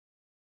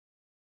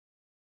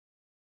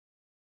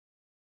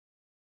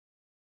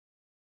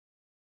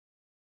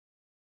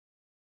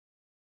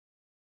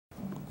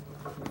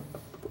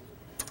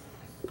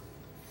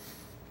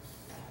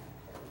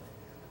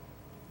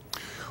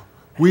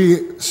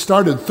We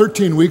started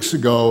 13 weeks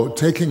ago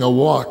taking a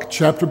walk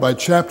chapter by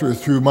chapter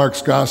through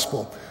Mark's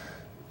gospel.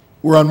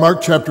 We're on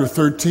Mark chapter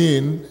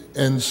 13,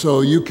 and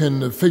so you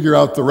can figure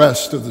out the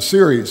rest of the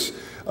series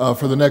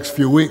for the next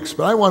few weeks.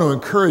 But I want to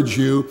encourage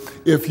you,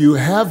 if you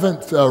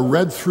haven't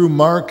read through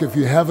Mark, if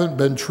you haven't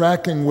been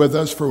tracking with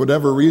us for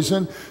whatever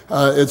reason,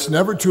 it's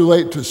never too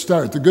late to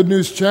start. The Good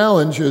News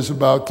Challenge is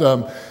about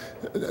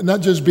not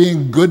just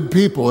being good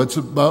people, it's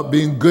about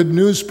being good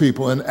news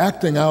people and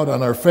acting out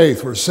on our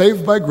faith. We're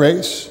saved by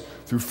grace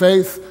through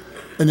faith,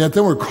 and yet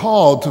then we're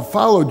called to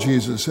follow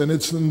Jesus, and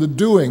it's in the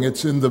doing,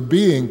 it's in the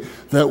being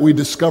that we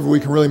discover we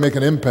can really make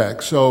an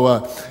impact. So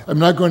I'm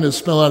not going to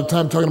spend a lot of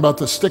time talking about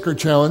the sticker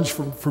challenge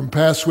from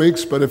past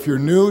weeks, but if you're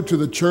new to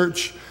the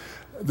church,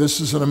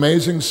 this is an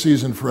amazing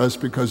season for us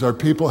because our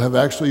people have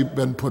actually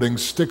been putting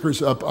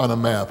stickers up on a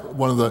map,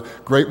 one of the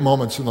great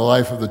moments in the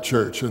life of the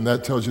church, and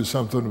that tells you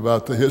something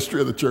about the history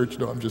of the church.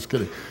 No, I'm just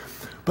kidding.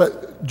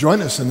 But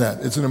join us in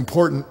that. It's an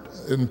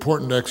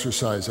important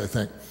exercise, I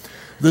think.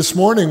 This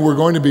morning, we're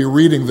going to be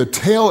reading the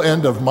tail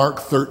end of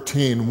Mark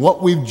 13.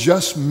 What we've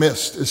just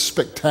missed is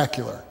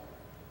spectacular.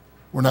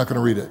 We're not going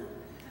to read it.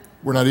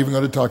 We're not even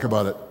going to talk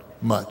about it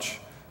much.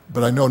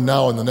 But I know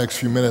now in the next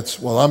few minutes,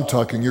 while I'm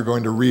talking, you're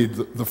going to read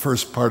the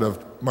first part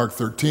of Mark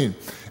 13.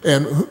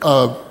 And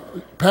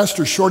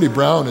Pastor Shorty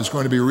Brown is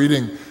going to be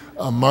reading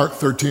Mark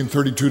 13,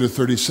 32 to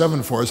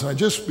 37 for us. And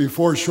just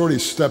before Shorty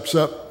steps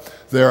up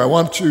there, I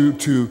want you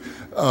to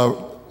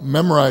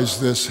memorize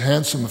this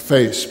handsome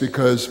face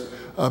because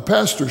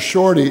Pastor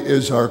Shorty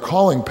is our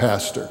calling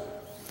pastor.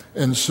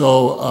 And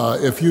so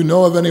if you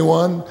know of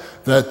anyone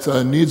that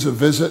needs a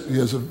visit, he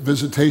has a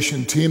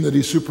visitation team that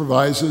he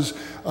supervises.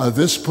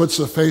 This puts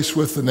a face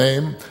with the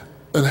name,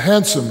 a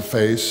handsome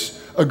face,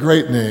 a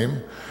great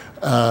name,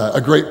 a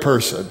great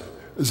person.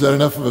 Is that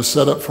enough of a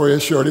setup for you,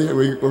 Shorty?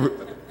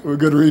 We're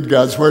good to read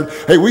God's Word.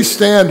 Hey, we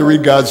stand to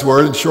read God's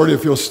Word, and Shorty,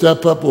 if you'll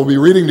step up, we'll be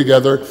reading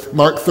together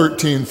Mark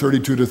 13,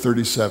 32 to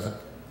 37.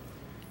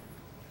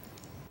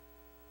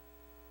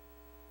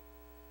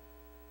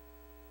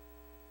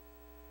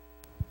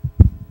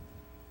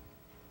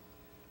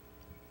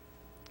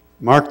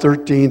 Mark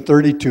 13,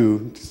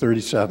 32 to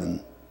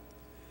 37.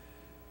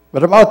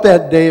 But about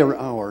that day or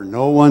hour,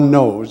 no one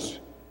knows,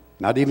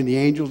 not even the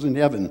angels in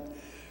heaven,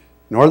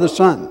 nor the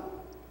Son,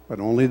 but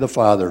only the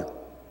Father.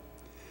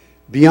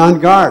 Be on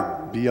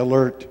guard, be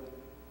alert.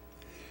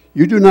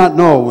 You do not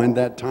know when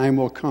that time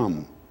will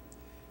come.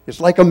 It's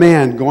like a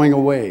man going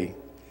away.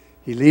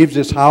 He leaves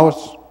his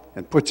house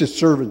and puts his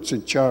servants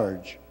in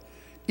charge,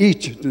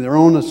 each to their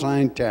own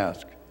assigned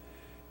task,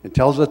 and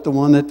tells the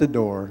one at the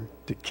door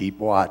to keep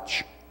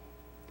watch.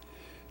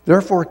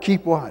 Therefore,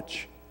 keep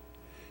watch,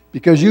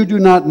 because you do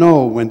not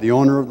know when the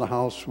owner of the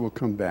house will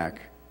come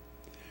back,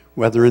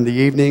 whether in the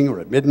evening or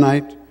at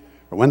midnight,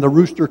 or when the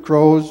rooster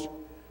crows,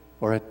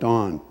 or at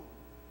dawn.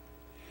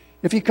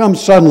 If he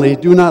comes suddenly,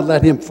 do not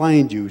let him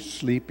find you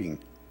sleeping.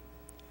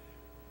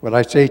 What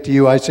I say to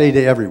you, I say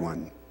to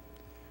everyone,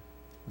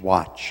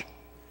 watch.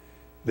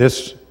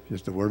 This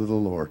is the word of the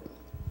Lord.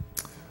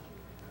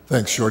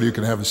 Thanks, Shorty. You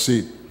can have a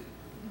seat.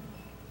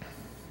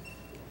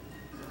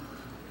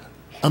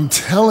 I'm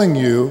telling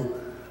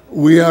you,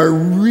 we are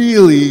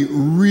really,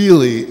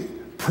 really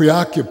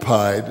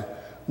preoccupied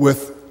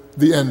with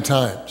the end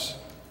times.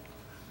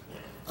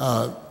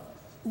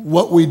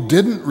 What we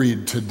didn't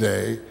read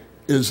today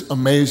is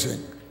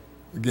amazing.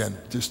 Again,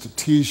 just to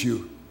tease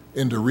you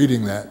into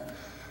reading that.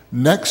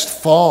 Next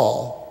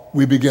fall,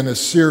 we begin a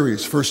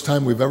series, first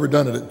time we've ever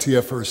done it at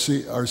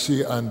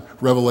TFRC on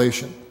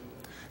Revelation.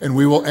 And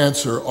we will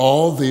answer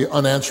all the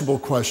unanswerable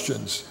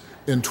questions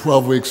in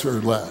 12 weeks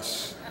or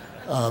less.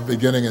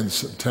 Beginning in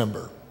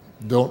September.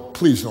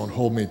 Please don't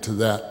hold me to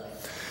that.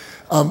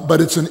 But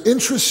it's an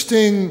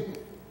interesting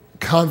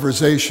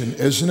conversation,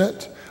 isn't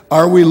it?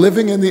 Are we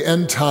living in the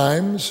end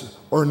times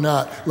or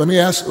not? I'm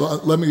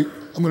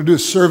going to do a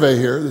survey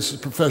here. This is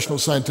a professional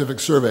scientific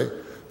survey.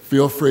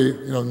 Feel free,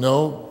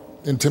 no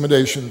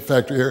intimidation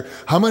factor here.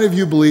 How many of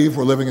you believe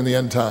we're living in the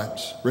end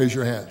times? Raise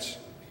your hands.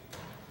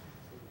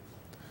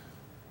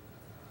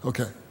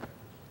 Okay.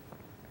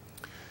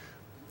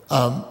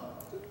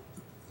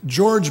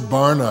 George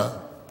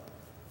Barna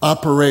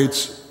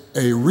operates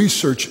a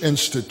research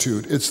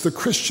institute. It's the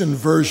Christian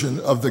version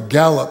of the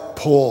Gallup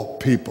poll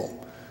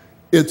people.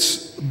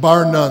 It's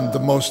bar none the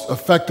most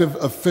effective,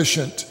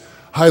 efficient,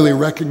 highly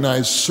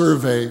recognized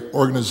survey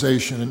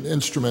organization and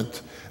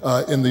instrument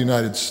in the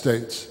United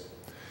States.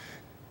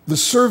 The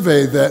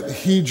survey that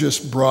he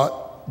just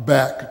brought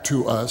back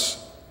to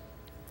us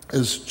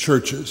as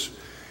churches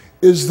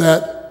is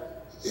that,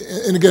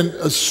 and again,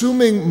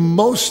 assuming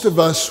most of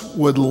us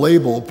would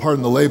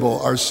pardon the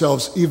label,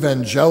 ourselves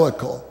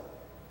evangelical,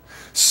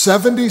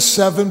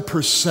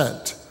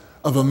 77%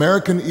 of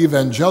American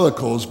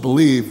evangelicals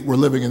believe we're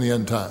living in the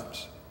end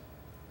times.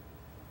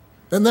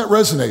 And that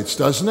resonates,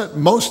 doesn't it?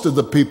 Most of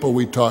the people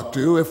we talk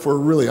to, if we're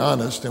really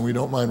honest and we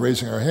don't mind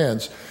raising our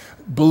hands,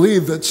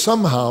 believe that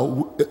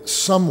somehow,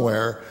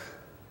 somewhere,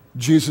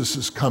 Jesus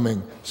is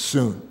coming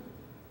soon.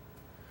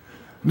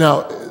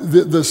 Now,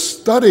 the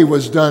study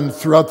was done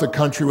throughout the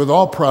country with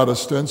all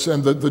Protestants,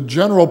 and the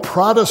general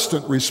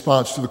Protestant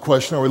response to the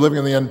question, are we living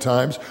in the end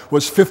times,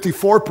 was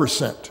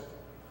 54%.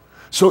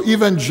 So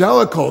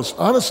evangelicals,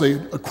 honestly,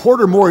 a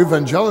quarter more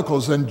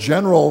evangelicals than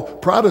general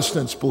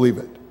Protestants believe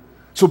it.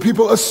 So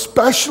people,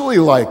 especially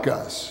like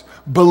us,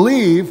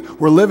 believe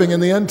we're living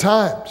in the end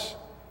times.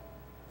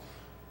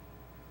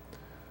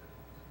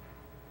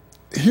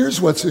 Here's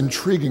what's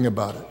intriguing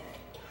about it.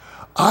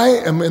 I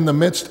am in the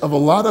midst of a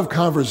lot of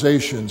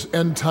conversations,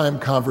 end-time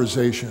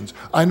conversations.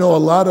 I know a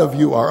lot of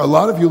you are. A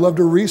lot of you love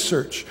to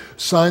research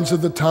signs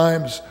of the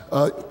times,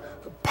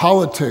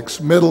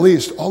 politics, Middle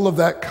East, all of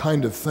that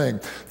kind of thing.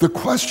 The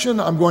question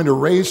I'm going to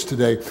raise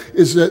today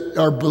is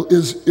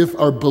if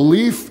our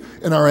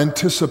belief and our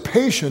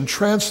anticipation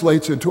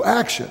translates into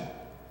action.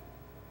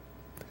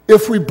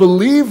 If we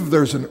believe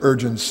there's an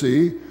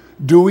urgency,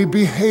 do we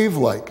behave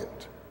like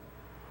it?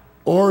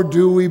 Or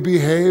do we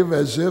behave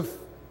as if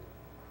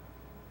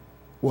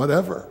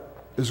whatever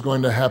is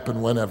going to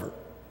happen whenever?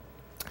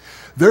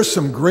 There's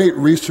some great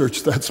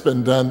research that's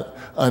been done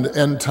on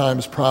end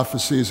times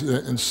prophecies,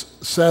 and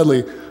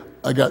sadly,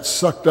 I got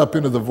sucked up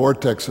into the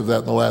vortex of that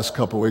in the last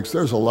couple of weeks.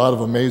 There's a lot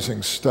of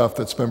amazing stuff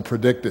that's been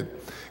predicted.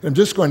 And I'm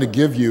just going to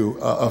give you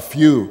a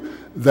few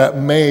that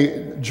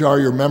may jar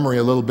your memory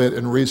a little bit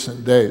in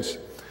recent days.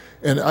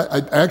 And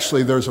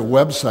actually, there's a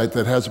website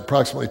that has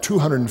approximately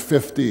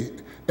 250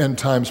 end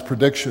times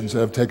predictions that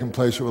have taken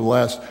place over the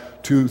last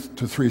 2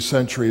 to 3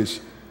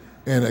 centuries.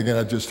 And again,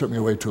 it just took me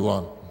way too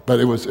long. But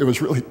it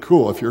was really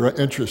cool. If you're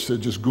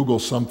interested, just Google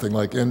something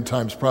like end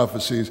times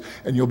prophecies,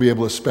 and you'll be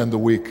able to spend the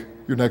week,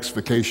 your next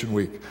vacation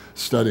week,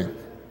 studying.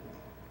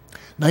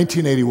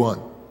 1981,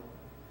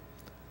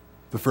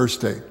 the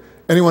first date.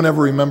 Anyone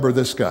ever remember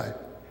this guy?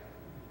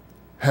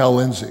 Hal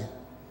Lindsey.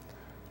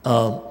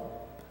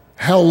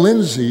 Hal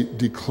Lindsey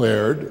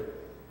declared,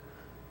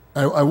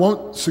 I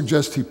won't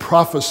suggest he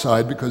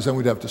prophesied because then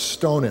we'd have to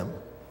stone him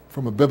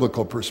from a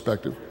biblical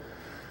perspective.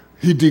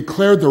 He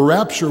declared the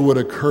rapture would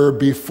occur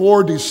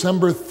before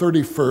December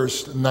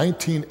 31st,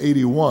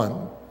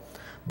 1981,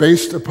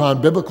 based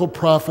upon biblical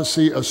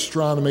prophecy,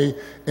 astronomy,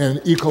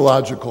 and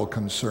ecological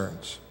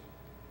concerns.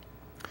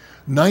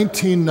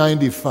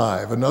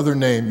 1995, another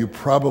name you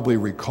probably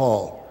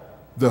recall,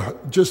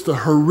 just the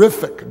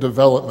horrific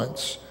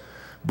developments.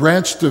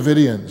 Branch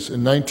Davidians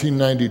in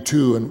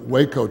 1992 in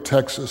Waco,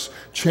 Texas,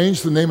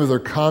 changed the name of their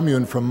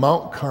commune from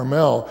Mount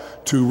Carmel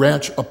to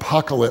Ranch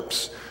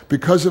Apocalypse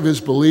because of his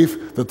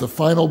belief that the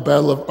final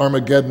battle of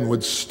Armageddon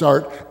would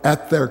start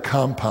at their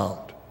compound.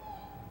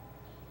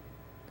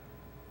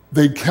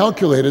 They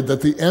calculated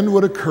that the end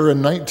would occur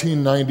in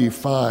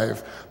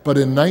 1995, but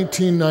in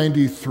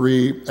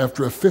 1993,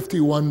 after a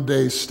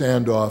 51-day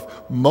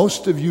standoff,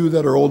 most of you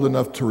that are old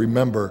enough to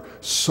remember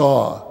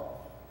saw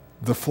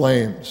the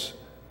flames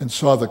and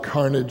saw the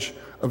carnage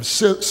of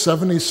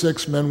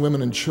 76 men,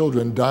 women, and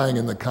children dying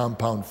in the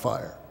compound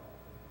fire.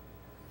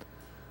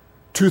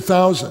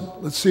 2000,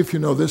 let's see if you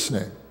know this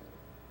name.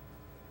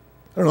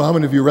 I don't know how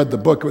many of you read the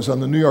book. It was on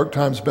the New York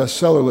Times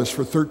bestseller list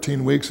for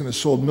 13 weeks and has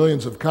sold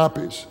millions of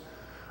copies.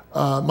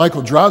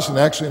 Michael Drosnin,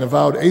 actually an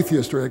avowed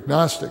atheist or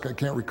agnostic, I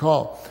can't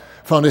recall,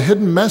 found a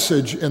hidden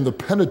message in the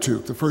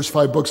Pentateuch, the first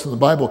 5 books in the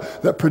Bible,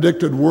 that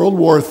predicted World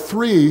War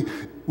III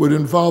would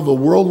involve a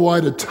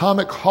worldwide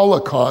atomic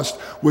holocaust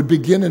would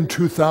begin in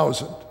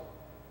 2000.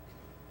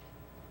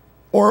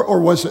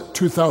 Or was it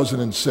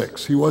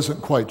 2006? He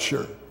wasn't quite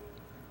sure.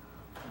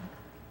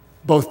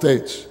 Both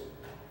dates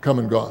come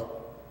and gone.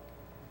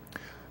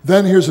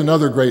 Then here's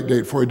another great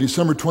date for you,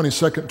 December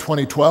 22nd,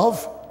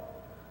 2012.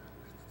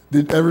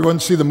 Did everyone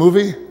see the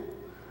movie?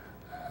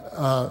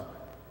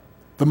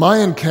 The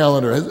Mayan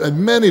calendar has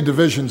many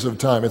divisions of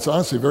time. It's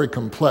honestly very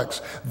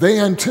complex. They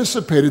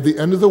anticipated the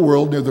end of the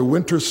world near the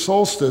winter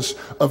solstice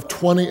of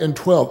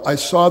 2012. I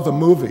saw the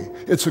movie.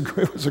 It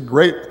was a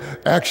great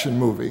action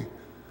movie.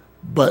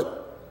 But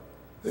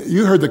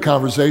you heard the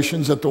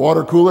conversations at the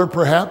water cooler,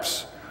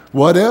 perhaps.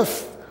 What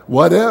if?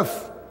 What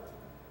if?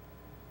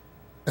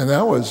 And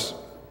that was,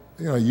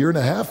 a year and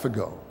a half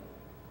ago.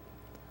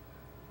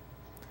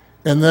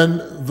 And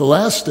then the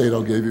last date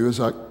I'll give you is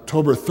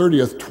October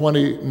 30th,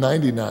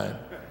 2099.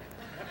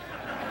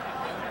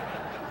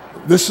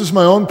 This is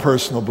my own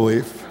personal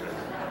belief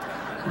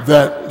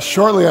that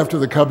shortly after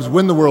the Cubs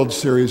win the World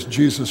Series,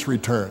 Jesus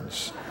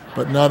returns,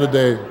 but not a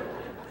day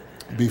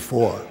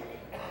before.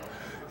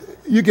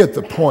 You get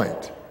the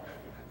point.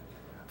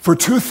 For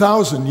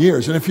 2,000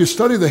 years, and if you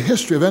study the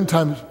history of end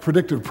times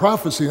predictive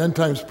prophecy and end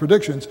times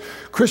predictions,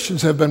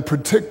 Christians have been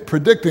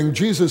predicting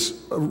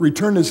Jesus'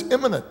 return is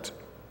imminent.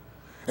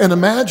 And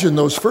imagine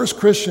those first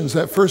Christians,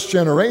 that first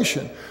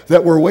generation,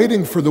 that were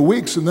waiting for the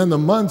weeks and then the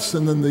months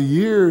and then the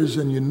years,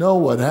 and you know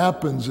what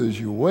happens as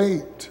you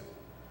wait.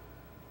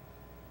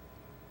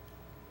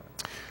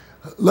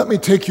 Let me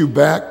take you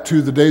back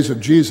to the days of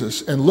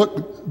Jesus and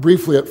look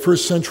briefly at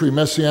first century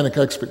messianic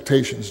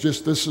expectations.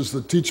 This is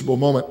the teachable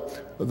moment,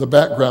 the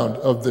background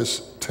of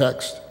this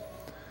text.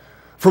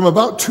 From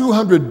about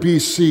 200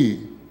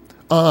 BC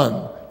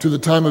on to the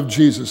time of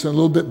Jesus and a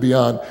little bit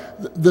beyond,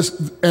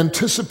 this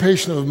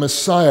anticipation of a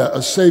Messiah,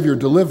 a Savior,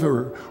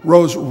 deliverer,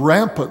 rose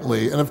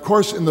rampantly, and of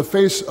course in the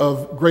face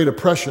of great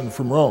oppression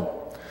from Rome.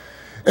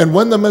 And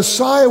when the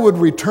Messiah would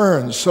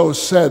return, so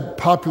said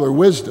popular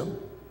wisdom,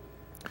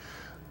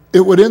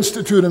 it would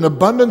institute an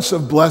abundance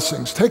of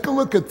blessings. Take a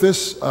look at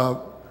this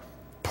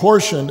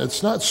portion.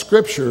 It's not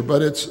scripture,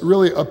 but it's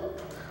really a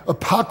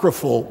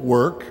apocryphal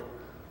work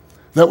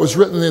that was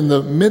written in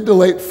the mid to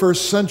late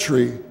first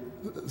century,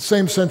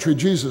 same century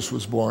Jesus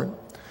was born.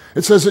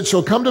 It says, "It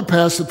shall come to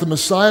pass that the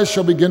Messiah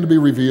shall begin to be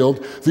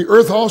revealed. The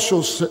earth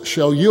also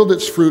shall yield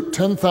its fruit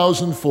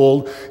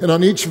 10,000-fold, and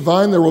on each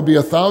vine there will be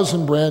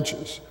 1,000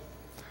 branches.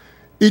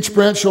 Each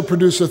branch shall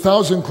produce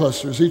 1,000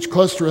 clusters, each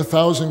cluster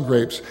 1,000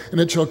 grapes. And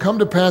it shall come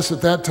to pass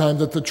at that time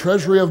that the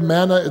treasury of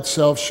manna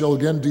itself shall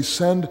again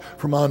descend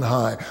from on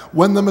high."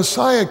 When the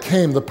Messiah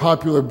came, the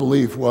popular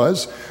belief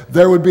was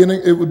it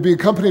would be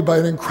accompanied by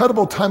an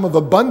incredible time of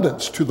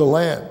abundance to the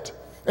land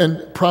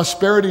and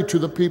prosperity to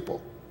the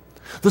people.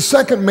 The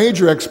second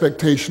major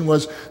expectation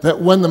was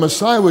that when the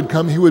Messiah would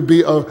come, he would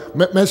be a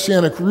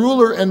messianic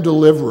ruler and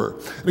deliverer.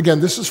 And again,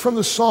 this is from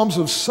the Psalms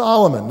of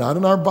Solomon, not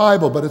in our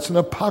Bible, but it's an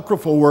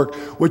apocryphal work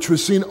which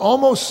was seen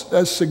almost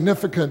as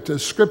significant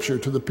as Scripture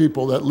to the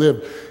people that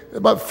lived.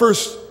 About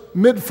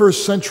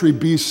mid-first century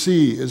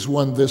BC is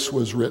when this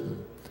was written.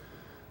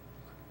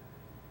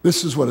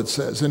 This is what it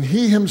says, "And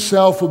he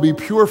himself will be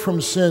pure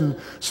from sin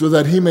so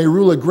that he may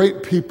rule a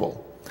great people.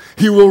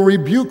 He will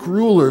rebuke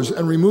rulers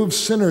and remove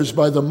sinners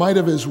by the might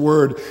of his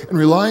word, and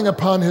relying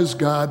upon his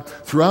God,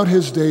 throughout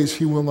his days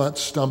he will not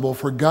stumble,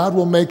 for God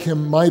will make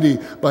him mighty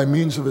by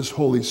means of his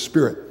Holy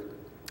Spirit."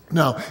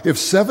 Now, if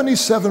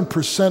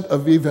 77%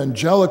 of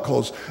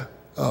evangelicals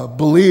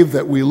believe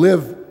that we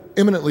live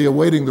imminently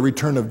awaiting the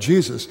return of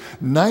Jesus,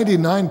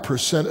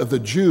 99% of the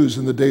Jews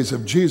in the days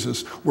of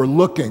Jesus were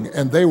looking,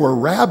 and they were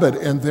rabid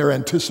in their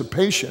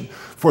anticipation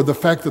for the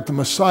fact that the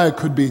Messiah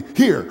could be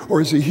here,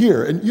 or is he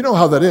here? And you know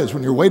how that is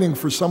when you're waiting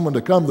for someone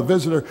to come, the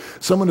visitor,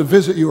 someone to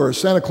visit you, or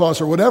Santa Claus,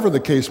 or whatever the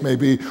case may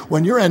be.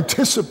 When you're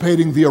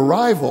anticipating the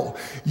arrival,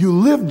 you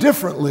live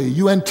differently.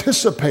 You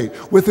anticipate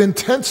with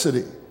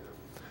intensity.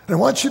 And I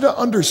want you to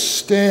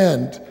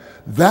understand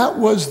that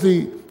was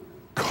the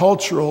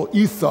cultural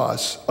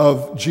ethos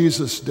of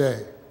Jesus' day.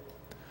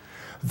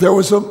 There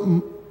was a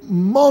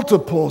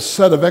multiple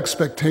set of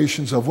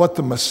expectations of what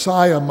the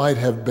Messiah might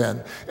have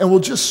been. And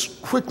we'll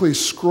just quickly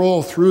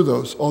scroll through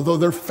those, although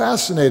they're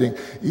fascinating,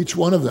 each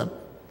one of them.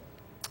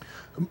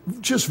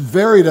 Just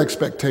varied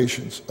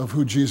expectations of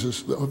who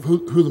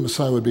the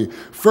Messiah would be.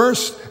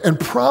 First, and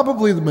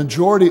probably the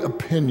majority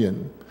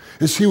opinion,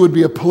 is he would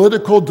be a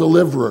political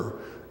deliverer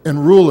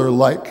and ruler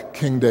like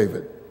King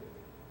David.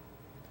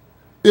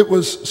 It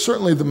was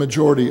certainly the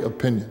majority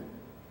opinion.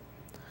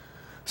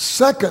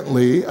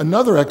 Secondly,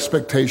 another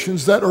expectation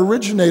that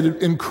originated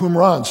in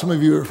Qumran. Some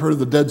of you have heard of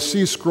the Dead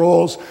Sea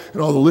Scrolls and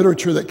all the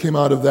literature that came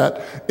out of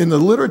that. In the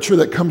literature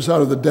that comes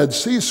out of the Dead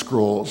Sea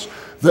Scrolls,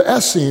 the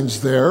Essenes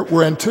there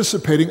were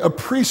anticipating a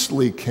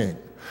priestly king,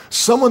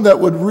 someone that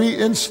would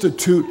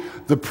reinstitute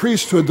the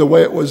priesthood the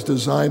way it was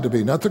designed to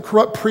be. Not the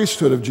corrupt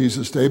priesthood of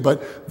Jesus' day,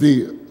 but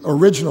the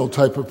original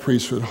type of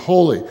priesthood,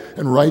 holy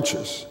and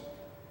righteous.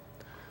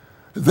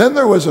 Then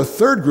there was a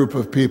third group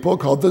of people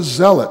called the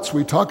Zealots.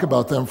 We talk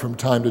about them from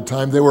time to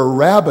time. They were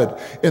rabid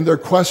in their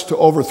quest to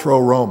overthrow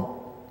Rome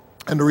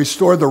and to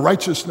restore the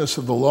righteousness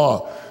of the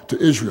law to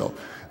Israel.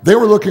 They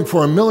were looking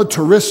for a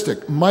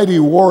militaristic, mighty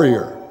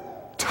warrior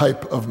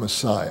type of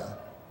Messiah.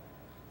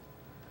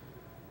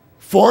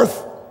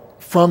 Fourth,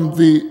 from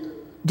the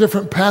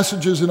different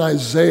passages in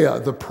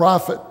Isaiah, the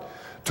prophet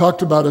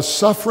talked about a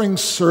suffering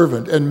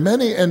servant, and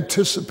many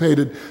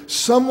anticipated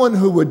someone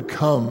who would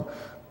come,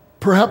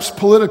 perhaps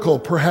political,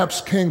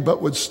 perhaps king,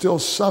 but would still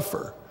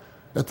suffer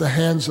at the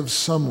hands of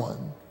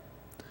someone.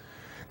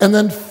 And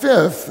then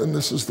fifth, and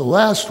this is the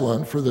last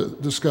one for the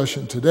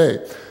discussion today,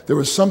 there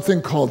was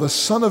something called the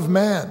Son of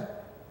Man.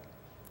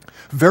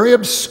 Very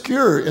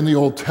obscure in the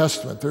Old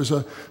Testament. There's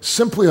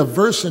simply a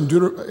verse in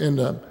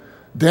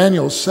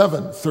Daniel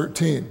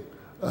 7:13.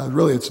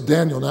 Really, it's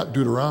Daniel, not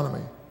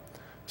Deuteronomy.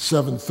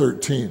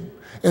 7:13.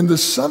 And the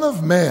Son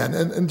of Man,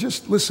 and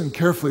just listen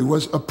carefully,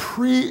 was a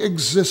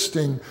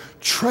pre-existing,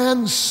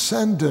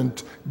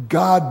 transcendent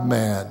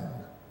God-man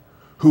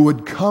who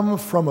would come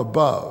from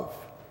above.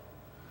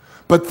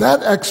 But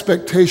that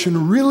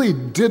expectation really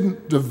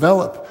didn't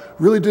develop,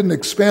 really didn't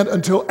expand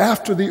until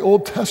after the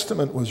Old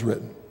Testament was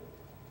written.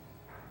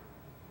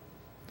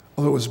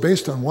 Although it was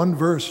based on one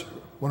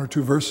or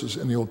two verses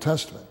in the Old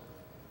Testament.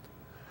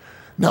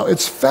 Now,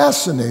 it's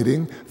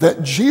fascinating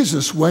that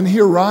Jesus, when he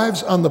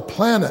arrives on the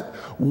planet,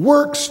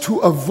 works to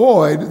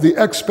avoid the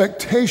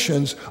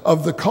expectations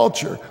of the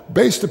culture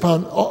based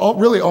upon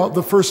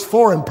the first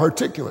four in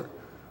particular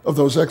of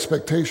those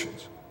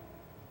expectations.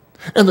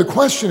 And the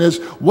question is,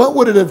 what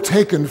would it have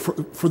taken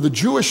for the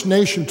Jewish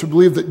nation to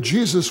believe that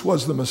Jesus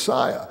was the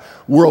Messiah?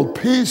 World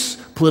peace,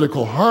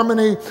 political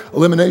harmony,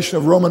 elimination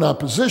of Roman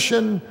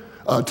opposition,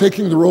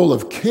 taking the role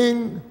of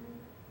king.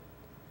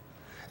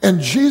 And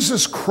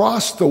Jesus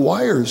crossed the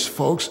wires,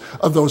 folks,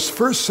 of those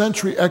first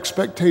century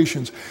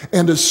expectations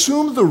and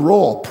assumed the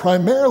role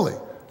primarily.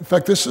 In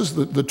fact, this is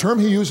the term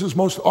he uses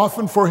most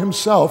often for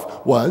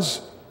himself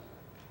was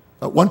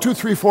 1, 2,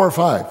 3, 4,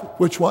 5.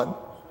 Which one?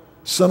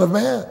 Son of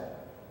Man.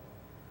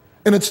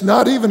 And it's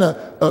not even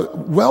a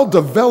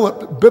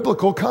well-developed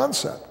biblical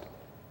concept.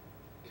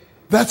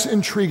 That's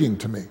intriguing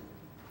to me.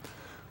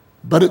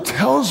 But it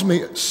tells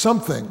me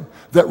something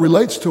that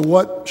relates to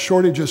what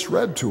Shorty just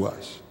read to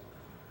us,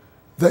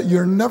 that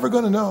you're never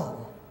going to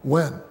know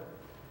when.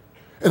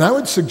 And I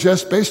would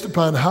suggest, based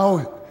upon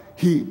how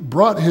he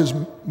brought his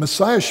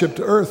messiahship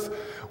to earth,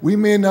 we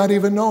may not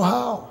even know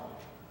how,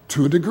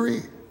 to a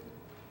degree.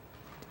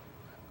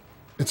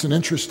 It's an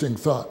interesting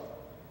thought.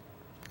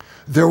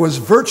 There was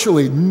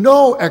virtually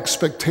no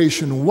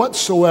expectation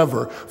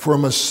whatsoever for a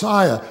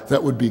Messiah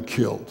that would be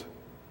killed.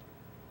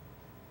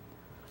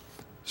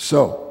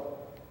 So,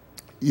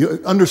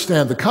 you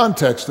understand the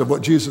context of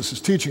what Jesus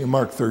is teaching in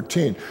Mark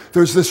 13.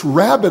 There's this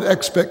rabid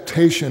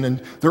expectation, and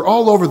they're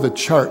all over the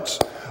charts.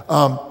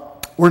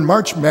 We're in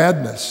March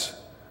Madness,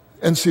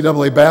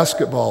 NCAA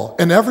basketball,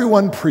 and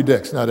everyone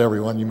predicts, not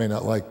everyone, you may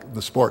not like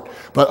the sport,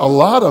 but a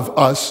lot of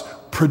us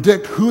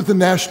predict who the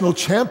national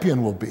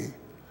champion will be.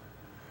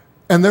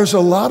 And there's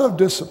a lot of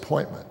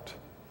disappointment.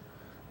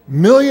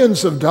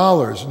 Millions of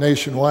dollars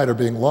nationwide are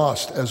being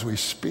lost as we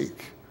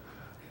speak.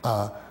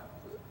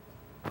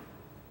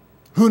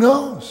 Who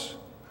knows?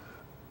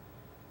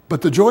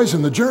 But the joy's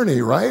in the journey,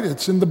 right?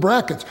 It's in the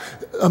brackets.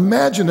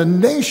 Imagine a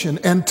nation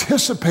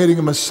anticipating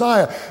a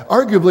Messiah.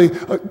 Arguably,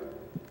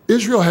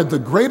 Israel had the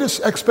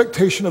greatest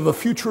expectation of a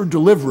future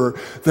deliverer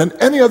than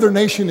any other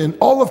nation in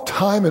all of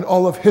time and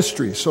all of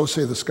history, so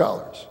say the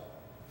scholars.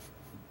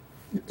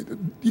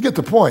 You get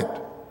the point.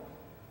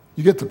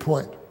 You get the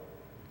point.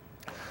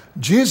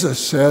 Jesus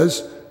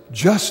says,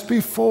 just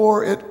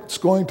before it's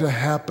going to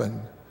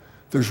happen,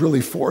 there's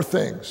really 4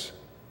 things.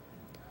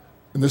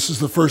 And this is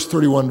the first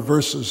 31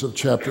 verses of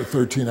chapter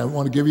 13. I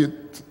want to give you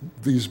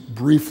these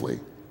briefly.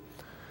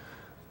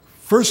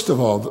 First of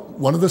all,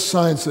 one of the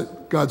signs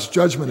that God's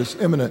judgment is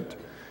imminent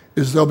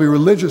is there'll be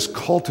religious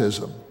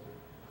cultism,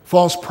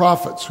 false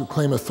prophets who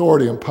claim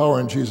authority and power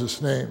in Jesus'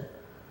 name.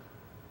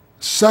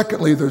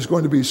 Secondly, there's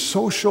going to be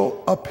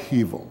social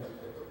upheaval,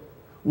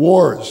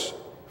 wars,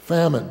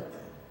 famine.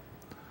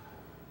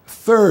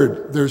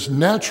 Third, there's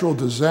natural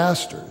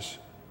disasters,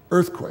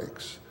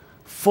 earthquakes.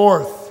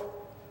 Fourth,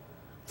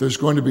 there's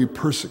going to be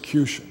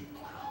persecution.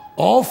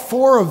 All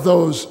 4 of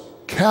those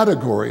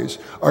categories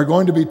are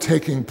going to be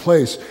taking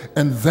place.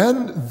 And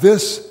then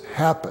this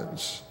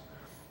happens.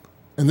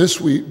 And this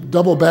we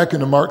double back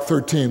into Mark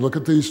 13. Look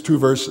at these 2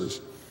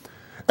 verses.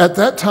 At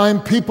that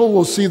time, people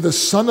will see the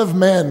Son of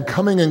Man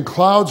coming in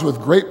clouds with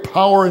great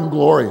power and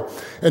glory.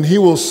 And he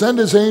will send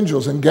his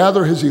angels and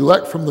gather his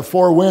elect from the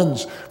 4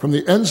 winds, from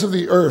the ends of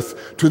the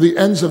earth to the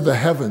ends of the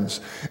heavens.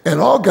 And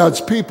all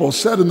God's people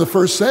said in the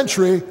first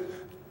century,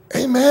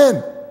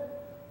 Amen.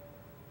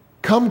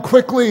 Come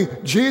quickly,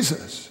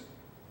 Jesus.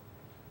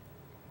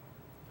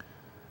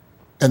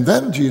 And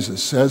then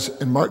Jesus says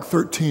in Mark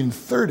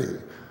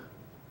 13:30,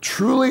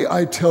 truly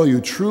I tell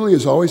you, truly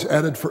is always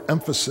added for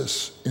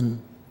emphasis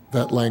in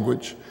that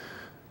language.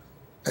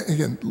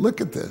 Again,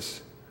 look at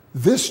this.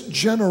 This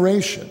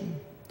generation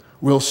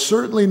will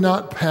certainly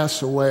not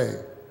pass away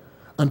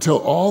until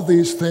all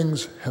these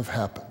things have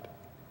happened.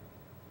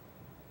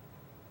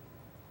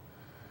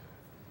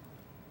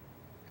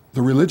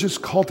 The religious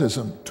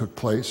cultism took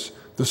place.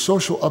 The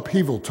social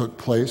upheaval took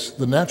place,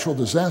 the natural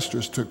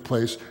disasters took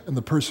place, and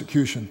the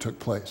persecution took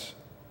place.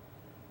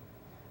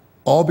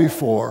 All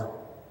before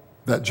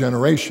that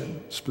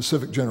generation,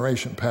 specific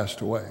generation,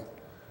 passed away.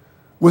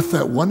 With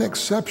that one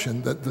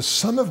exception, that the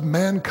Son of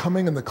Man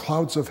coming in the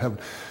clouds of heaven.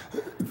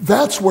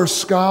 That's where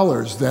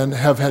scholars then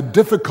have had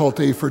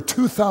difficulty for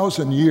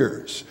 2,000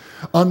 years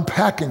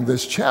unpacking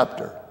this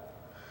chapter.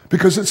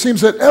 Because it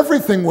seems that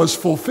everything was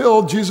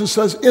fulfilled, Jesus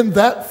says, in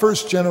that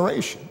first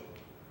generation.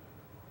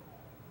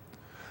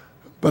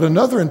 But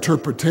another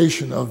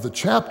interpretation of the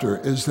chapter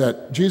is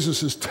that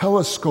Jesus is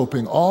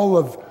telescoping all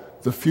of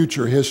the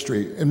future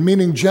history, and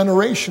meaning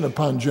generation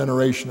upon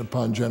generation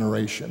upon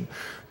generation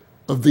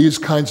of these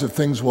kinds of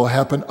things will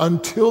happen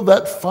until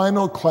that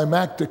final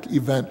climactic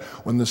event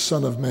when the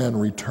Son of Man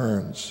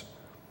returns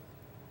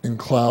in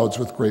clouds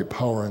with great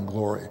power and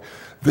glory.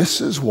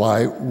 This is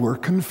why we're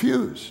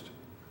confused.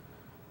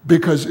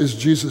 Because is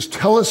Jesus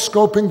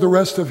telescoping the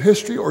rest of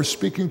history or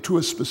speaking to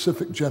a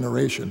specific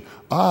generation?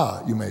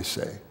 You may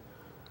say.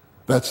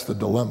 That's the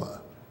dilemma.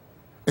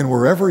 And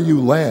wherever you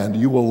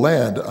will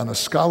land on a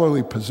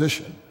scholarly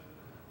position.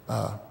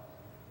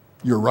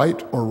 You're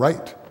right or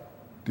right,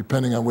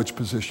 depending on which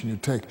position you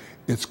take.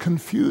 It's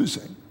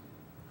confusing.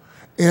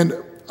 And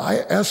I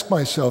ask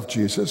myself,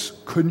 Jesus,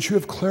 couldn't you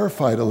have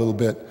clarified a little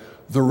bit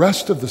the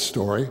rest of the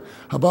story?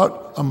 How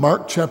about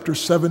Mark chapter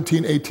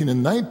 17, 18,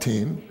 and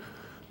 19,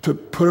 to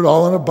put it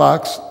all in a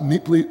box,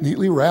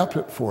 neatly wrap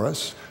it for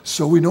us,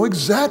 so we know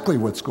exactly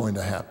what's going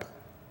to happen.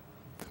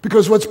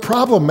 Because what's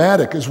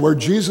problematic is where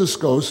Jesus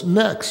goes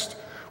next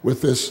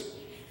with this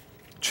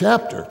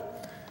chapter.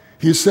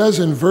 He says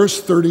in verse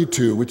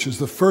 32, which is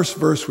the first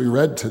verse we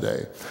read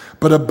today,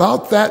 but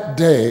about that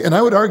day, and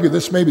I would argue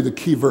this may be the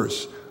key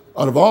verse.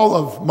 Out of all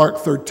of Mark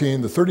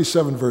 13, the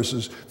 37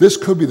 verses, this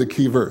could be the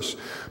key verse.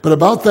 But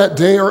about that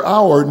day or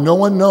hour, no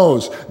one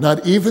knows,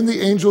 not even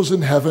the angels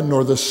in heaven,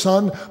 nor the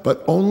Son,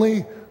 but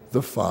only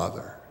the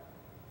Father.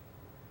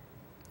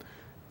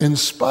 In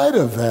spite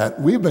of that,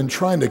 we've been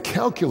trying to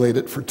calculate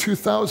it for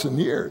 2,000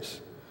 years.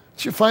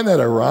 Don't you find that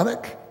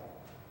ironic?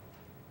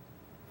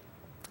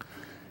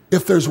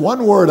 If there's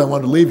one word I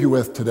want to leave you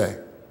with today,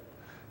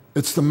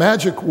 it's the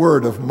magic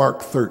word of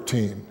Mark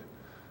 13.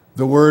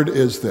 The word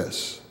is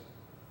this: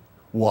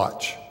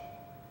 watch.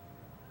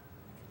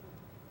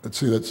 Let's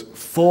see, that's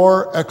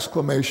 4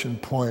 exclamation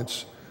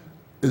points.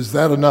 Is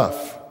that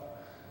enough?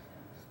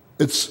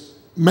 It's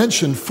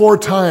mentioned 4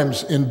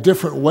 times in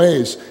different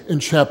ways in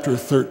chapter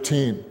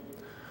 13.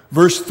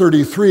 Verse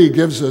 33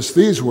 gives us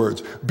these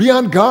words: be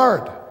on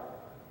guard!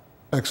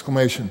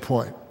 Exclamation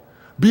point.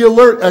 Be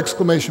alert!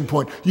 Exclamation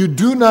point. You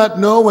do not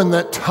know when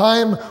that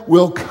time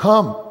will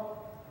come.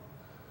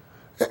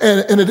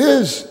 And it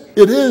is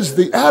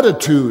the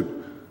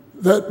attitude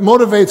that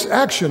motivates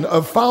action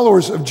of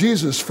followers of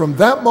Jesus from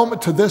that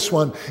moment to this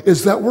one,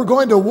 is that we're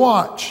going to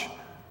watch.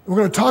 We're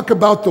going to talk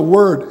about the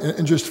Word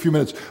in just a few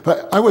minutes.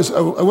 But I was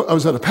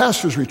at a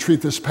pastor's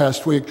retreat this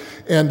past week,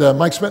 and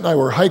Mike Smith and I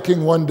were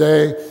hiking one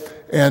day,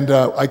 and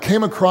I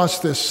came across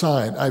this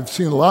sign. I've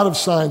seen a lot of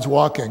signs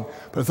walking,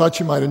 but I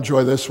thought you might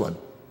enjoy this one.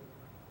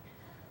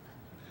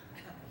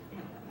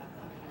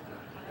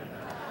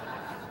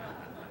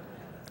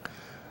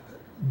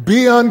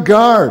 Be on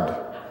guard.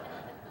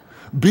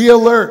 Be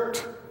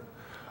alert.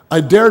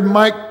 I dared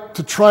Mike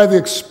to try the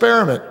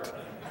experiment,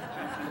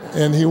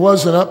 and he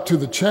wasn't up to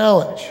the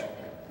challenge.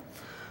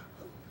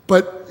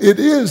 But it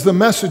is the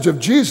message of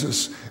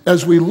Jesus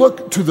as we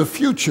look to the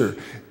future,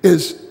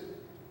 is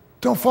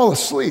don't fall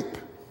asleep.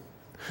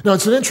 Now,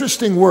 it's an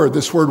interesting word,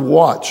 this word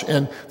watch,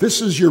 and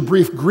this is your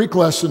brief Greek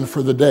lesson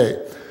for the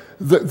day.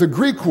 The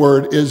Greek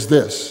word is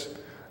this: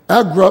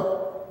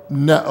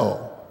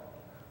 agrapneo.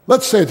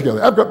 Let's say it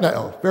together.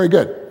 Agrapneo. Very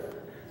good.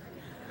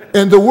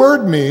 And the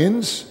word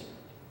means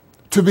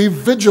to be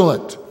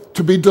vigilant,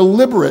 to be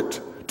deliberate,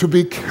 to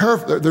be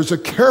careful. There's a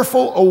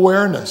careful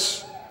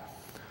awareness.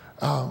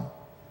 Now,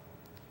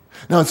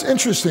 it's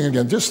interesting,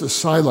 again, just a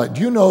sidelight.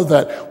 Do you know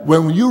that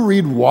when you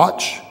read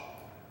watch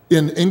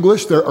in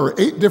English, there are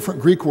 8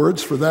 different Greek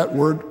words for that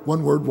word,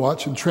 one word,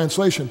 watch, in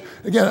translation?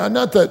 Again,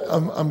 not that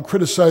I'm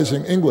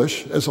criticizing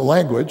English as a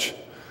language,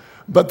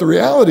 but the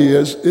reality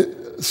is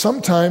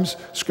sometimes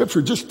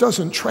Scripture just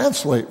doesn't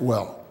translate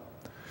well.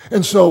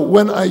 And so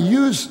when I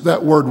use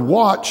that word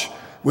watch,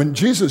 when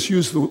Jesus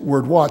used the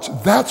word watch,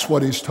 that's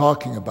what he's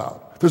talking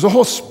about. There's a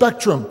whole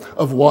spectrum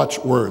of watch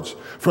words,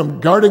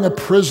 from guarding a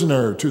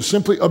prisoner to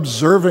simply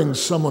observing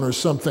someone or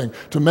something,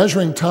 to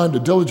measuring time to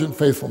diligent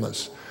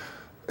faithfulness.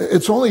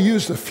 It's only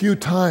used a few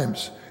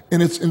times,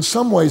 and it's in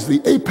some ways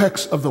the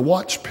apex of the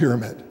watch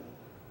pyramid.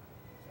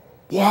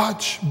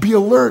 Watch, be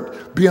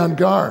alert, be on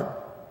guard.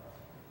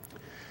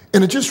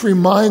 And it just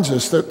reminds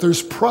us that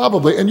there's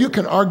probably, and you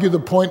can argue the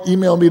point,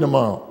 email me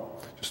tomorrow.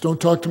 Just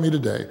don't talk to me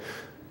today.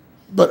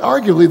 But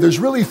arguably, there's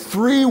really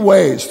 3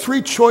 ways,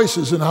 3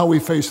 choices in how we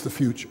face the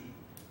future.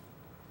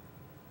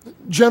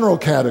 General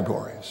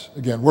categories.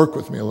 Again, work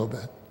with me a little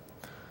bit.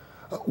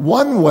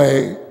 One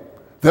way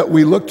that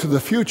we look to the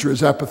future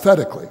is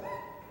apathetically.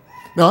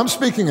 Now, I'm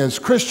speaking as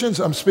Christians,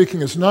 I'm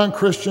speaking as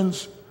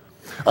non-Christians.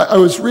 I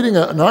was reading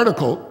an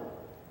article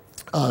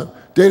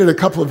dated a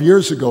couple of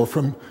years ago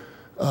from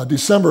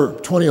December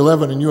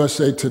 2011 in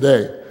USA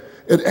Today.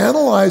 It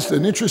analyzed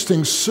an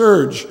interesting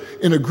surge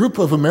in a group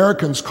of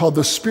Americans called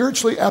the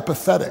spiritually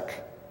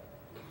apathetic.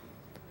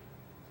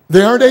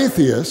 They aren't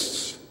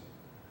atheists.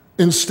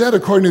 Instead,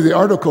 according to the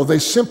article, they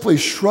simply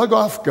shrug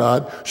off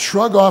God,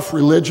 shrug off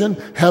religion,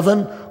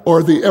 heaven,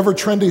 or the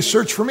ever-trendy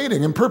search for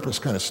meaning and purpose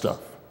kind of stuff.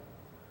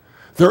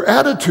 Their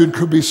attitude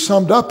could be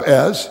summed up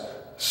as,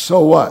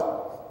 so what?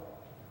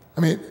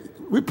 I mean,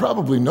 we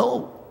probably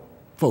know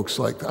folks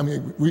like that. I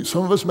mean,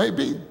 some of us may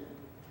be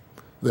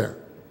there.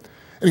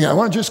 And again, I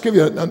want to just give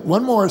you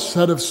one more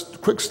set of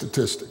quick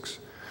statistics.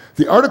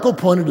 The article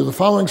pointed to the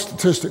following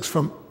statistics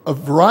from a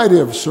variety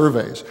of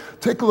surveys.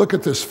 Take a look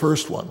at this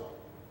first one.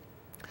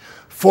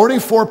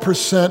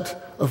 44%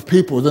 of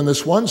people within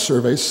this one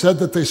survey said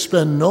that they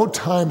spend no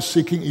time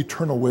seeking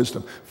eternal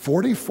wisdom.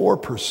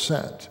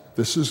 44%.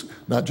 This is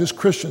not just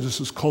Christians, this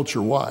is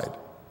culture-wide.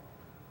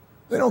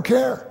 They don't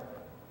care.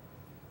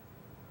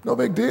 No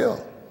big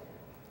deal.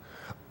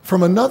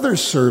 From another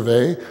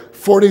survey,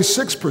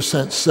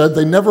 46% said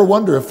they never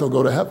wonder if they'll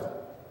go to heaven.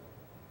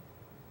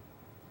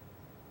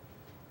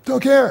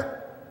 Don't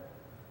care.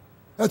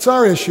 That's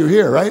our issue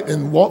here, right?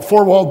 In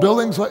 4-walled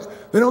buildings,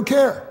 they don't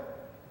care.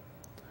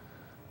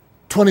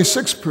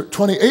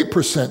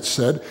 28%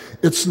 said,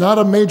 it's not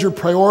a major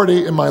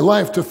priority in my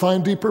life to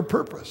find deeper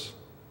purpose.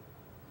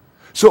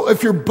 So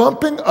if you're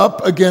bumping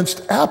up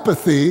against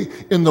apathy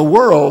in the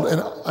world,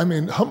 and I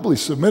mean, humbly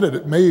submitted,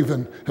 it may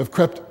even have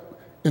crept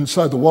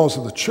inside the walls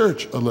of the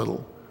church a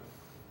little.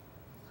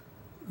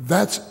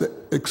 That's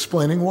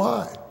explaining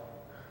why.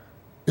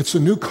 It's a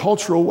new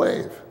cultural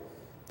wave.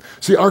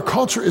 See, our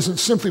culture isn't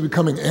simply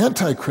becoming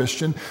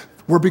anti-Christian,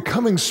 we're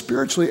becoming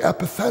spiritually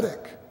apathetic,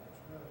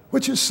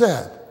 which is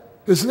sad,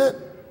 isn't it?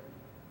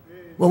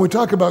 When we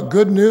talk about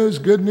good news,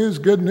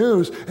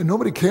 and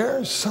nobody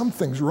cares,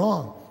 something's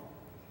wrong.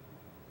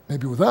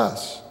 Maybe with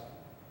us.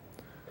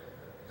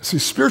 See,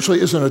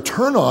 spiritually isn't a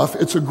turnoff,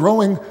 it's a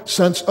growing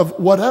sense of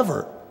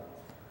whatever.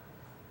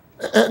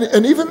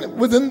 And even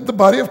within the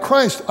body of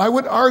Christ, I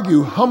would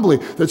argue humbly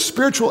that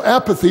spiritual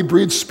apathy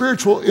breeds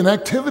spiritual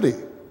inactivity.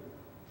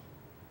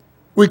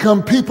 We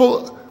become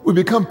people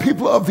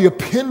of the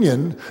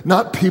opinion,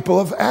 not people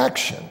of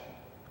action.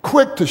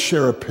 Quick to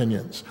share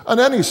opinions on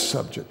any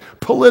subject,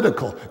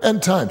 political,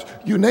 end times,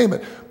 you name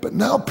it. But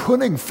now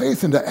putting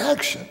faith into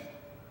action,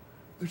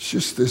 there's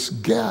just this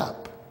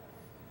gap.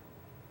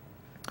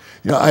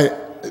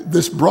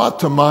 This brought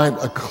to mind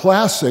a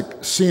classic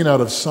scene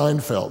out of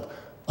Seinfeld.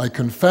 I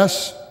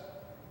confess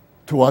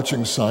to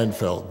watching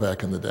Seinfeld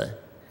back in the day.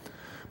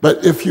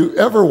 But if you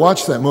ever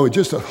watch that movie,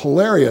 just a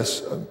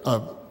hilarious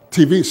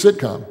TV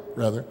sitcom,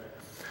 rather,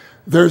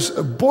 there's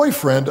a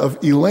boyfriend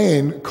of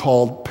Elaine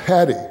called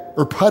Putty,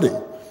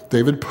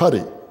 David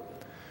Putty.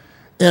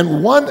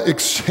 And one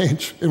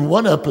exchange, in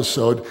one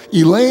episode,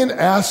 Elaine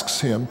asks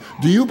him,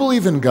 do you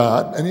believe in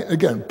God? And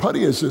again,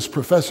 Putty is this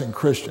professing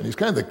Christian. He's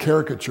kind of the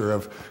caricature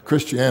of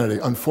Christianity,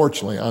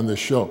 unfortunately, on this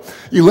show.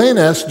 Elaine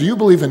asks, do you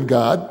believe in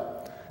God?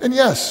 And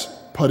yes,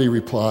 Putty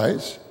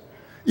replies.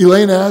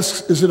 Elaine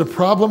asks, is it a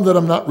problem that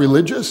I'm not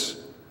religious?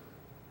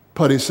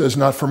 Putty says,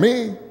 not for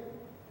me.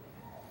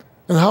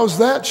 And how's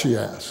that, she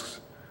asks.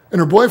 And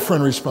her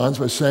boyfriend responds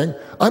by saying,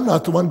 I'm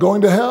not the one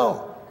going to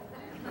hell.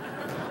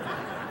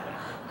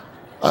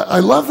 I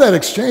love that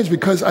exchange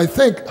because I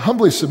think,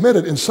 humbly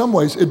submitted, in some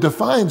ways, it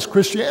defines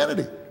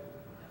Christianity.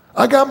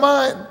 I got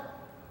mine.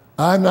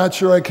 I'm not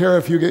sure I care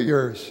if you get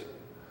yours.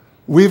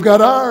 We've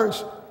got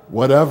ours.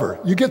 Whatever.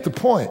 You get the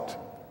point.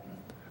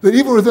 That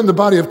even within the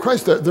body of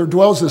Christ, there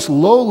dwells this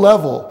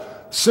low-level,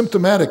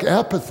 symptomatic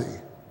apathy.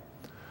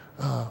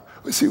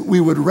 See,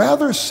 we would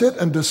rather sit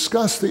and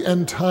discuss the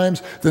end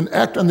times than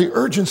act on the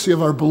urgency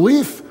of our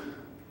belief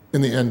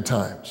in the end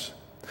times.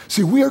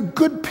 See, we are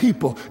good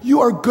people.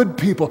 You are good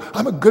people.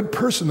 I'm a good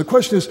person. The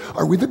question is,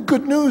 are we the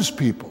good news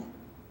people?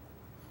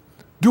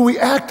 Do we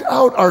act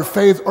out our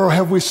faith, or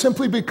have we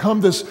simply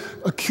become this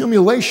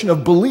accumulation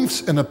of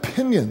beliefs and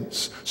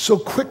opinions, so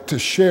quick to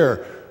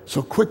share,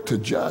 so quick to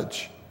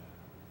judge?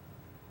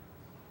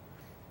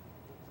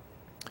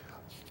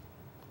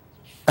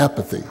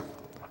 Apathy.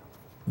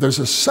 There's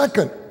a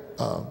second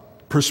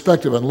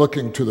perspective on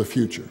looking to the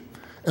future,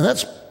 and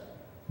that's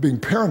being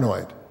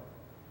paranoid.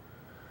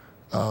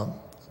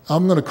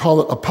 I'm going to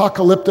call it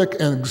apocalyptic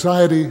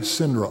anxiety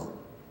syndrome.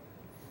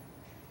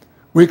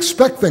 We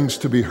expect things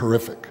to be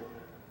horrific,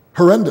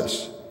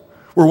 horrendous.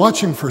 We're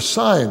watching for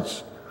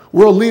signs,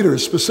 world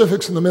leaders,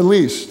 specifics in the Middle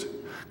East,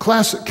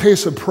 classic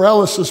case of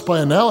paralysis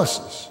by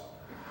analysis,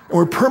 and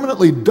we're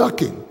permanently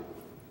ducking.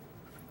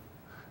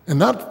 And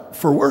not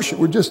for worship,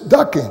 we're just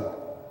ducking.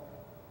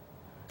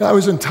 I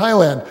was in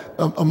Thailand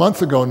a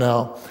month ago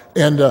now,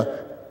 and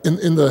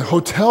in the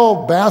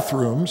hotel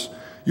bathrooms,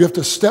 you have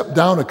to step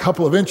down a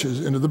couple of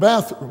inches into the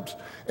bathrooms,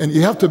 and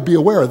you have to be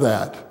aware of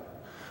that.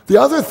 The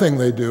other thing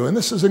they do, and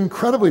this is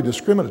incredibly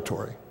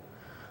discriminatory,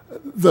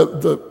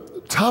 the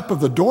top of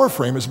the door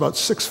frame is about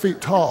 6 feet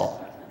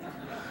tall.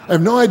 I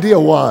have no idea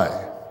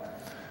why.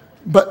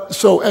 But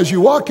so as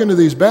you walk into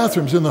these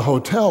bathrooms in the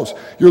hotels,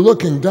 you're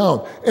looking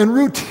down, and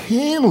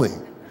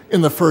routinely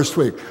in the first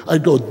week,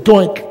 I'd go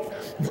doink.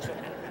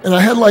 And I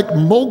had like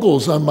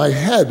moguls on my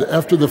head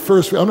after the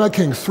first week. I'm not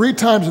kidding, 3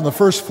 times in the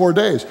first 4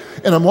 days.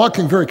 And I'm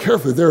walking very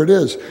carefully. There it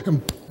is.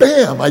 And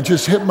bam, I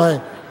just hit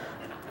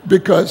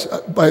because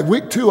by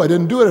week 2, I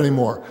didn't do it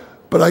anymore.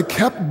 But I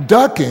kept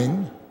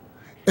ducking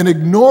and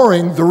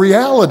ignoring the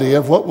reality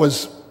of what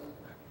was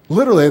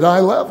literally at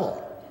eye level.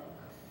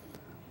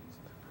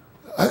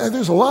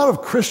 There's a lot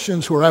of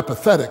Christians who are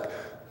apathetic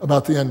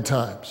about the end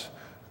times.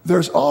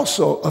 There's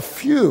also a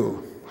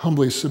few,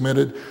 humbly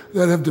submitted,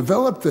 that have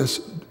developed this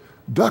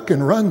duck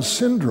and run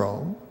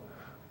syndrome,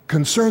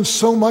 concerned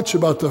so much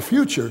about the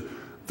future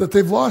that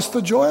they've lost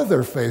the joy of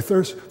their faith.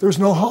 There's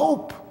no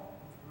hope.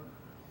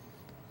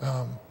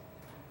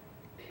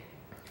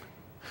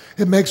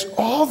 It makes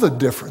all the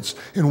difference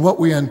in what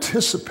we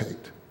anticipate.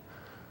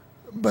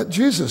 But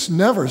Jesus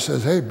never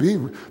says, hey, be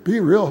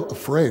real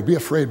afraid, be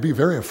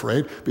very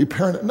afraid, be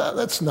paranoid. No,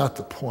 that's not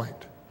the point.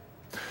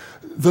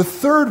 The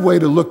third way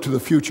to look to the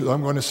future,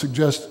 I'm going to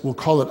suggest, we'll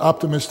call it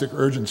optimistic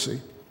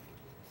urgency.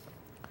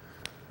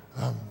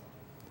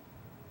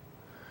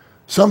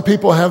 Some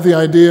people have the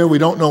idea we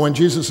don't know when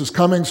Jesus is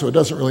coming, so it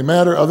doesn't really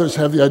matter. Others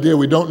have the idea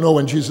we don't know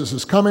when Jesus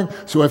is coming,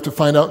 so we have to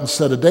find out and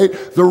set a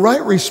date. The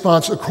right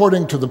response,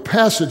 according to the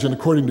passage and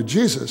according to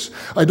Jesus,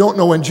 I don't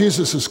know when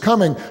Jesus is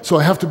coming, so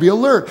I have to be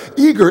alert,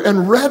 eager,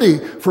 and ready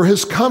for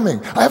his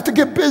coming. I have to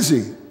get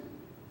busy.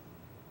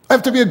 I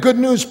have to be a good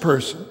news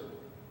person.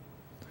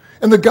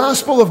 And the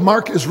Gospel of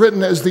Mark is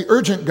written as the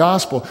urgent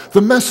gospel.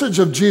 The message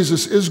of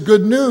Jesus is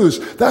good news.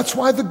 That's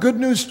why the Good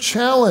News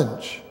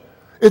Challenge.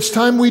 It's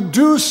time we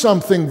do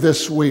something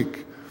this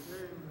week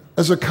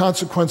as a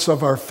consequence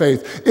of our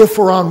faith. If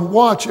we're on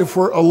watch, if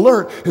we're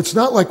alert, it's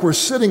not like we're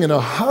sitting in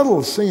a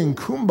huddle singing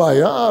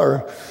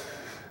Kumbaya.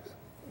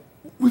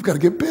 We've got to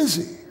get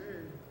busy.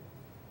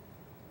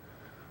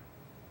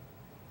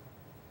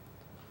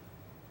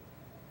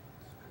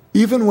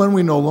 Even when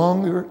we no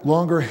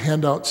longer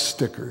hand out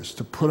stickers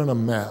to put on a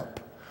map,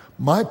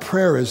 my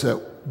prayer is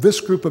that this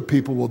group of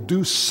people will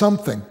do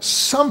something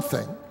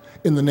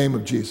in the name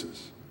of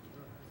Jesus.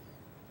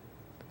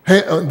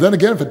 Hey, then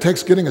again, if it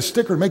takes getting a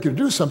sticker to make you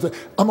do something,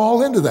 I'm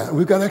all into that.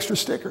 We've got extra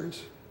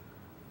stickers.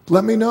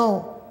 Let me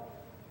know.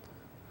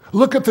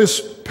 Look at this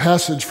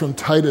passage from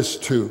Titus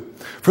 2.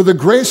 For the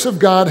grace of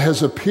God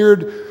has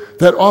appeared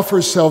that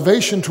offers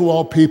salvation to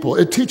all people.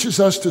 It teaches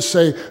us to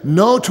say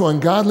no to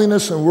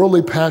ungodliness and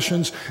worldly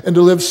passions and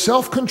to live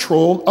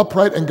self-controlled,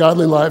 upright, and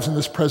godly lives in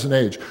this present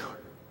age.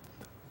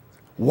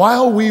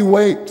 While we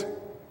wait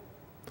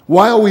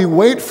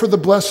for the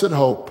blessed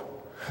hope,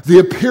 the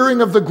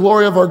appearing of the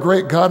glory of our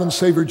great God and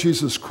Savior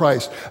Jesus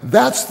Christ,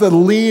 that's the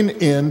lean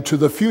in to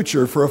the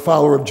future for a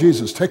follower of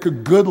Jesus. Take a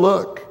good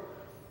look.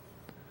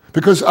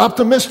 Because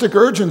optimistic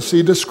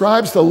urgency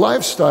describes the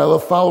lifestyle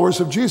of followers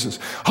of Jesus.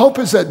 Hope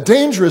is that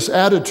dangerous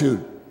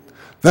attitude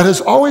that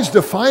has always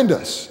defined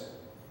us,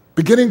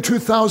 beginning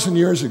 2,000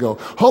 years ago.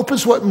 Hope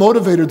is what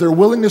motivated their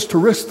willingness to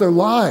risk their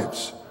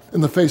lives in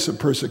the face of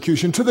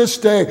persecution. To this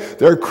day,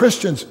 there are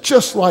Christians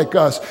just like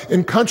us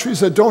in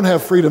countries that don't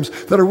have freedoms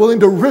that are willing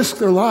to risk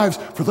their lives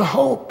for the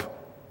hope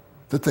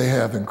that they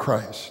have in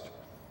Christ.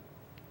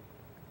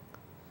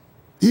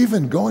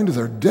 Even going to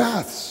their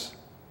deaths.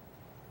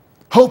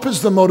 Hope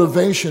is the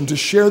motivation to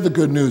share the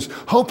good news.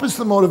 Hope is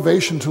the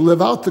motivation to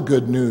live out the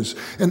good news.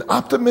 And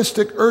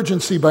optimistic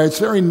urgency by its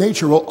very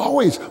nature will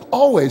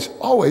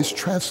always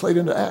translate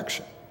into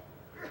action.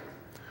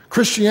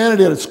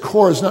 Christianity at its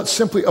core is not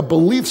simply a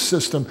belief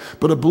system,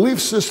 but a belief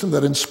system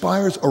that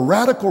inspires a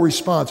radical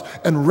response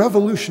and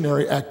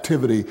revolutionary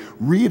activity.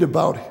 Read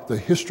about the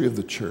history of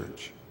the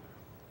church.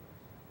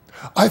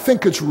 I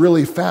think it's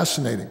really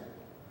fascinating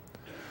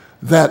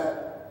that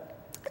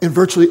in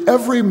virtually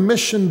every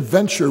mission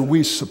venture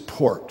we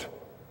support,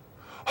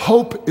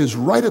 hope is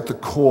right at the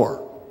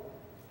core.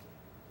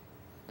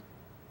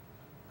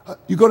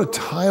 You go to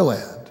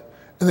Thailand,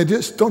 and they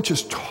don't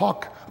just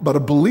talk about a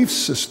belief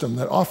system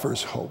that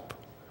offers hope.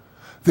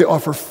 They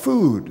offer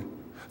food.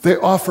 They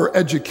offer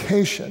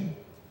education.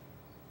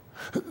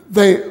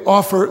 They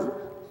offer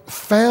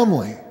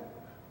family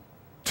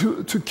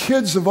to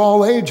kids of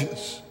all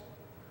ages.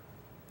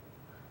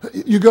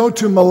 You go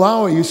to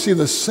Malawi, you see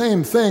the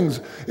same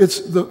things. It's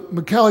the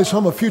Macaulay's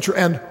Home of Future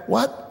and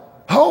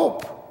what?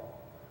 Hope.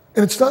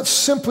 And it's not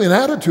simply an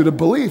attitude of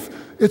belief.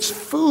 It's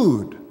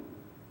food.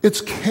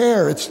 It's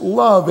care. It's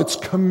love. It's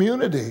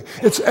community.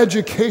 It's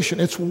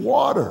education. It's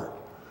water.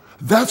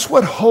 That's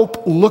what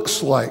hope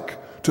looks like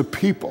to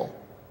people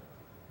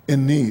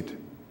in need.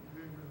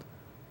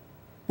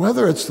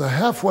 Whether it's the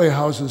halfway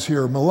houses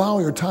here,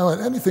 Malawi or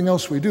Thailand, anything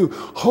else we do,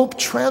 hope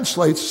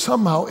translates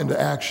somehow into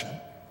action.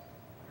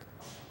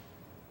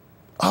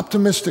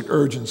 Optimistic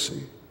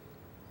urgency.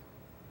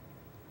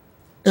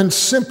 And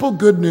simple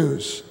good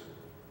news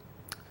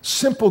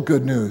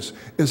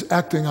is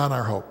acting on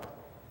our hope.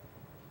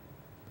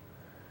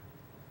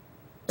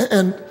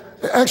 And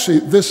actually,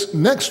 this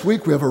next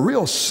week we have a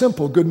real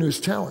simple good news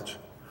challenge.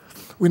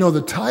 We know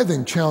the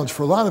tithing challenge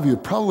for a lot of you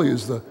probably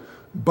is the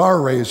bar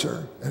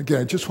raiser. And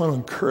again, I just want to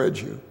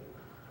encourage you.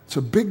 It's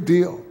a big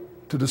deal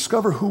to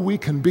discover who we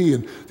can be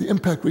and the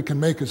impact we can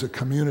make as a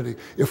community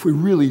if we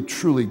really,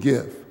 truly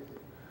give.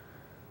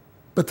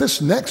 But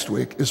this next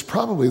week is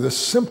probably the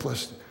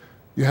simplest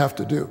you have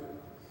to do.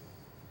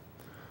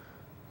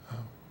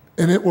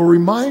 And it will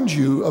remind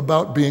you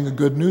about being a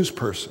good news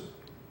person.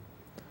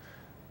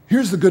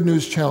 Here's the good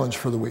news challenge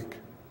for the week.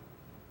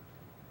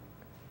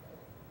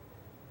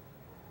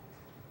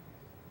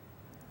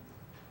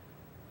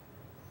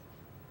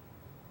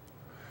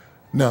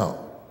 Now,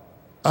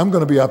 I'm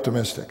going to be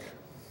optimistic.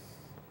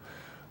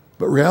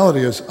 But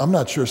reality is, I'm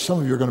not sure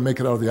some of you are going to make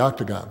it out of the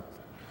octagon.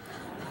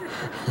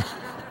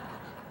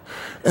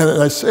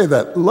 And I say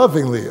that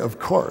lovingly, of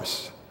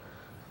course.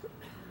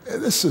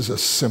 This is a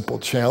simple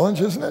challenge,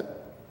 isn't it?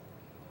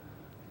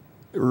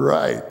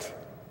 Right.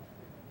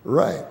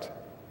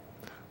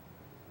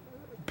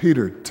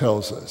 Peter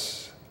tells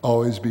us,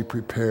 always be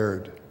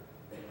prepared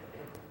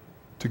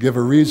to give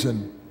a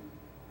reason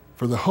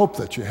for the hope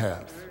that you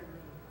have.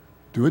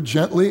 Do it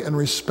gently and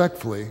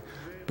respectfully,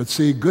 but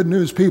see, good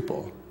news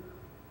people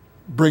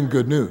bring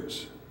good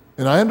news.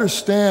 And I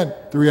understand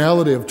the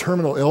reality of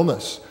terminal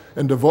illness.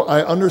 And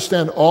I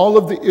understand all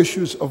of the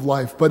issues of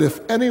life, but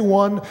if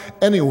anyone,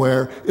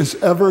 anywhere, is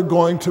ever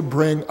going to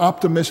bring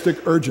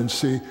optimistic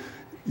urgency,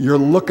 you're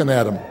looking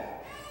at them.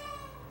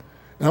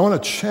 And I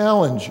want to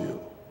challenge you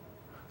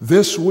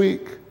this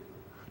week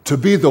to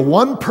be the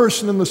one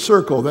person in the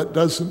circle that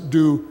doesn't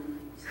do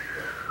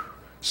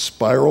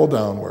spiral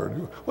downward.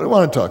 What do you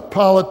want to talk?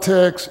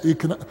 Politics,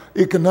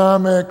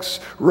 economics,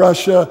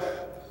 Russia.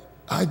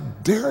 I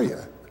dare you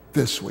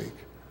this week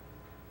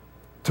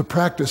to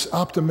practice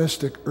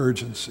optimistic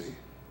urgency.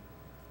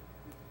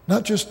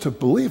 Not just to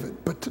believe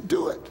it, but to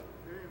do it.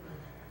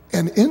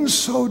 And in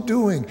so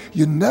doing,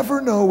 you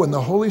never know when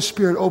the Holy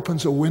Spirit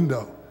opens a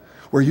window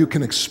where you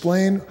can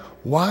explain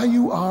why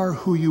you are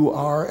who you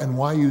are and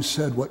why you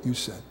said what you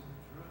said.